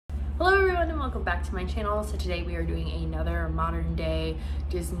Hello everyone and welcome back to my channel. So today we are doing another modern day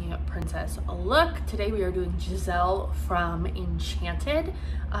Disney princess look. Today we are doing Giselle from Enchanted.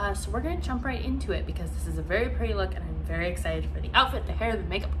 So we're gonna jump right into it because this is a very pretty look and I'm very excited for the outfit, the hair, the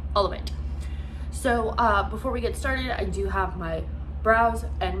makeup, all of it. So before we get started, I do have my brows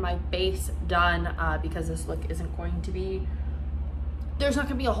and my base done because this look isn't going to be, there's not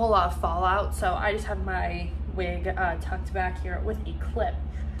gonna be a whole lot of fallout. So I just have my wig tucked back here with a clip.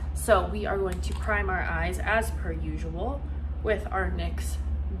 So we are going to prime our eyes as per usual with our NYX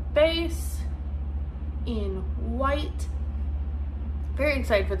base in white. Very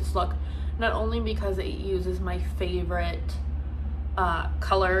excited for this look, not only because it uses my favorite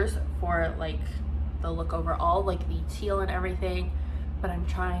colors for like the look overall, like the teal and everything, but I'm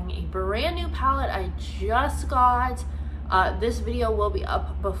trying a brand new palette I just got. This video will be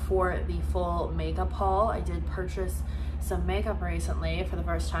up before the full makeup haul. I did purchase some makeup recently for the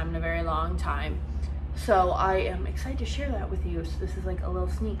first time in a very long time, so I am excited to share that with you. So this is like a little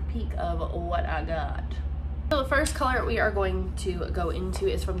sneak peek of what I got. So the first color we are going to go into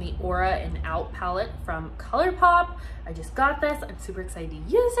is from the Aura and Out palette from ColourPop. I just got this. I'm super excited to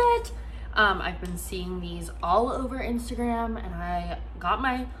use it. I've been seeing these all over Instagram and I got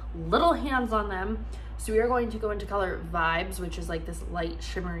my little hands on them. So we are going to go into color Vibes, which is like this light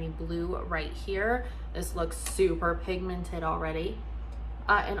shimmery blue right here. This looks super pigmented already.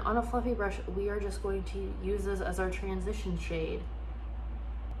 And on a fluffy brush, we are just going to use this as our transition shade.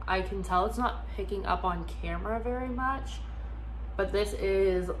 I can tell it's not picking up on camera very much, but this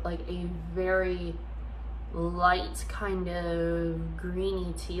is like a very light kind of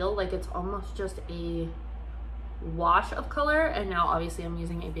greeny teal. Like it's almost just a wash of color. And now obviously I'm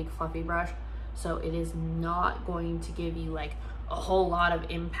using a big fluffy brush, so it is not going to give you like a whole lot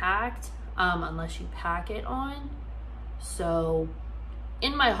of impact unless you pack it on. So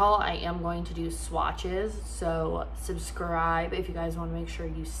in my haul, I am going to do swatches, so subscribe if you guys want to make sure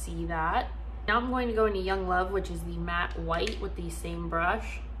you see that. Now I'm going to go into Young Love, which is the matte white with the same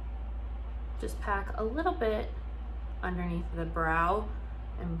brush. Just pack a little bit underneath the brow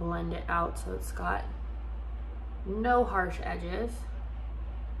and blend it out so it's got no harsh edges.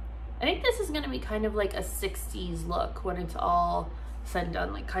 I think this is going to be kind of like a 60s look when it's all said and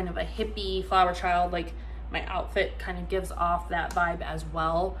done, like kind of a hippie flower child. Like my outfit kind of gives off that vibe as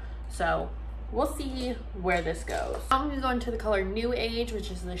well. So we'll see where this goes. I'm going to go into the color New Age, which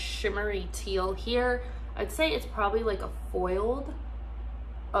is the shimmery teal here. I'd say it's probably like a foiled.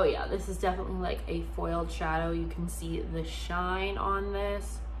 Oh yeah, this is definitely like a foiled shadow. You can see the shine on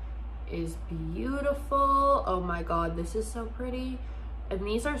this is beautiful. Oh my god, this is so pretty. And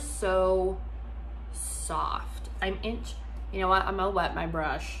these are so soft. You know what? I'm gonna wet my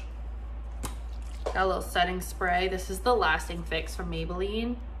brush. Got a little setting spray. This is the Lasting Fix from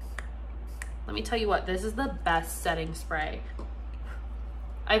Maybelline. Let me tell you what, this is the best setting spray.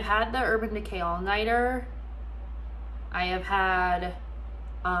 I've had the Urban Decay All Nighter. I have had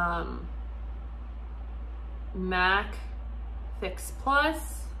MAC Fix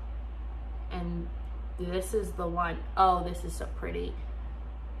Plus, and this is the one. Oh, this is so pretty.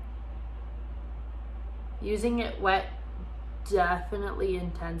 Using it wet definitely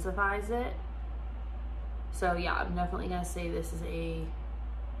intensifies it. So yeah, I'm definitely gonna say this is a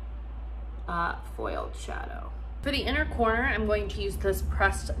foiled shadow. For the inner corner, I'm going to use this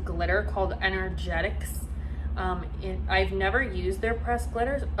pressed glitter called Energetics. I've never used their pressed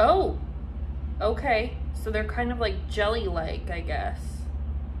glitters. Oh, okay. So they're kind of like jelly-like, I guess.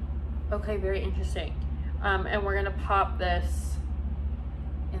 Okay, very interesting. And we're gonna pop this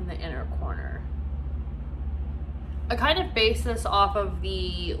in the inner corner. I kind of base this off of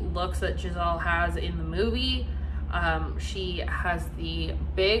the looks that Giselle has in the movie. She has the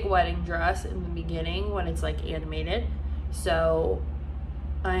big wedding dress in the beginning when it's like animated. So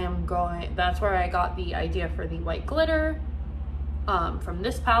that's where I got the idea for the white glitter from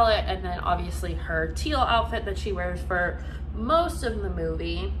this palette. And then obviously her teal outfit that she wears for most of the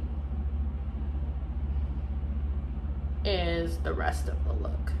movie is the rest of the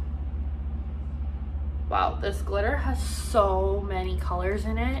look. Wow, this glitter has so many colors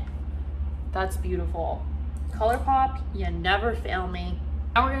in it. That's beautiful. ColourPop, you never fail me.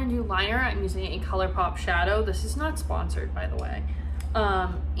 Now we're gonna do liner. I'm using a ColourPop shadow. This is not sponsored, by the way.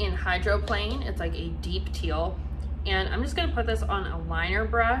 In Hydroplane, it's like a deep teal. And I'm just gonna put this on a liner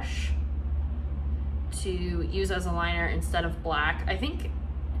brush to use as a liner instead of black. I think,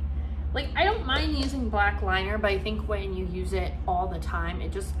 like, I don't mind using black liner, but I think when you use it all the time,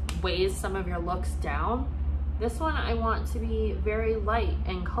 it just weighs some of your looks down. This one I want to be very light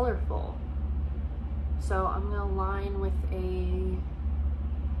and colorful. So I'm gonna line with a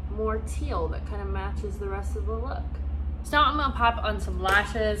more teal that kind of matches the rest of the look. So now I'm gonna pop on some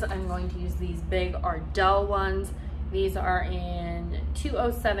lashes. I'm going to use these big Ardell ones. These are in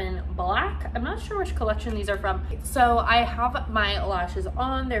 207 black. I'm not sure which collection these are from. So I have my lashes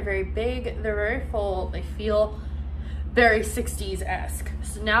on. They're very big, they're very full, they feel very 60s-esque.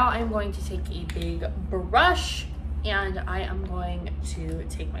 So now I'm going to take a big brush and I am going to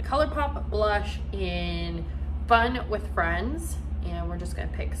take my ColourPop blush in Fun with Friends, and we're just gonna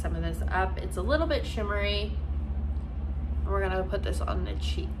pick some of this up. It's a little bit shimmery. And we're gonna put this on the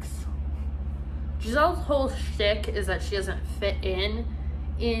cheeks. Giselle's whole shtick is that she doesn't fit in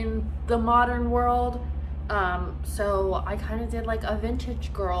the modern world. So I kind of did like a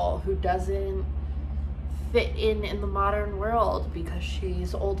vintage girl who doesn't fit in the modern world because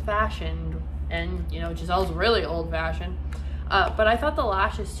she's old-fashioned, and you know, Giselle's really old-fashioned. But I thought the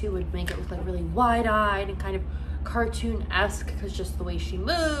lashes too would make it look like really wide-eyed and kind of cartoon-esque, because just the way she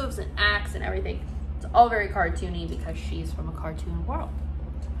moves and acts and everything, it's all very cartoony because she's from a cartoon world.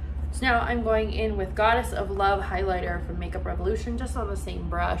 So now I'm going in with Goddess of Love highlighter from Makeup Revolution, just on the same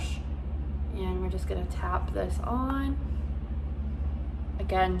brush, and we're just gonna tap this on.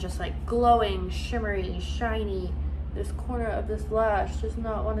 Again, just like glowing, shimmery, shiny. This corner of this lash does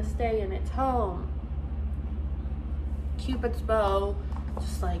not want to stay in its home. Cupid's bow,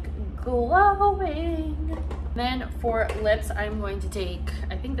 just like glowing. Then for lips, I'm going to take,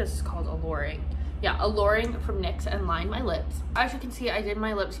 I think this is called Alluring. Yeah, Alluring from NYX, and line my lips. As you can see, I did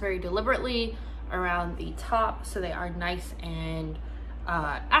my lips very deliberately around the top, so they are nice and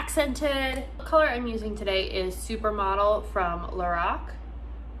accented. The color I'm using today is Supermodel from Lorac.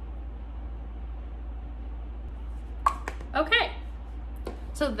 Okay,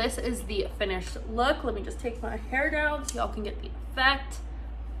 so this is the finished look. Let me just take my hair down so y'all can get the effect.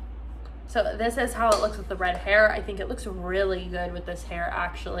 So this is how it looks with the red hair. I think it looks really good with this hair,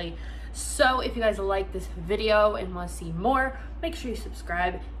 actually. So if you guys like this video and want to see more, make sure you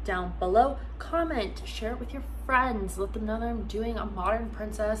subscribe down below, comment, share it with your friends, let them know that I'm doing a Modern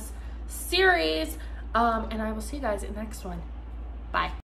Princess series, and I will see you guys in the next one. Bye.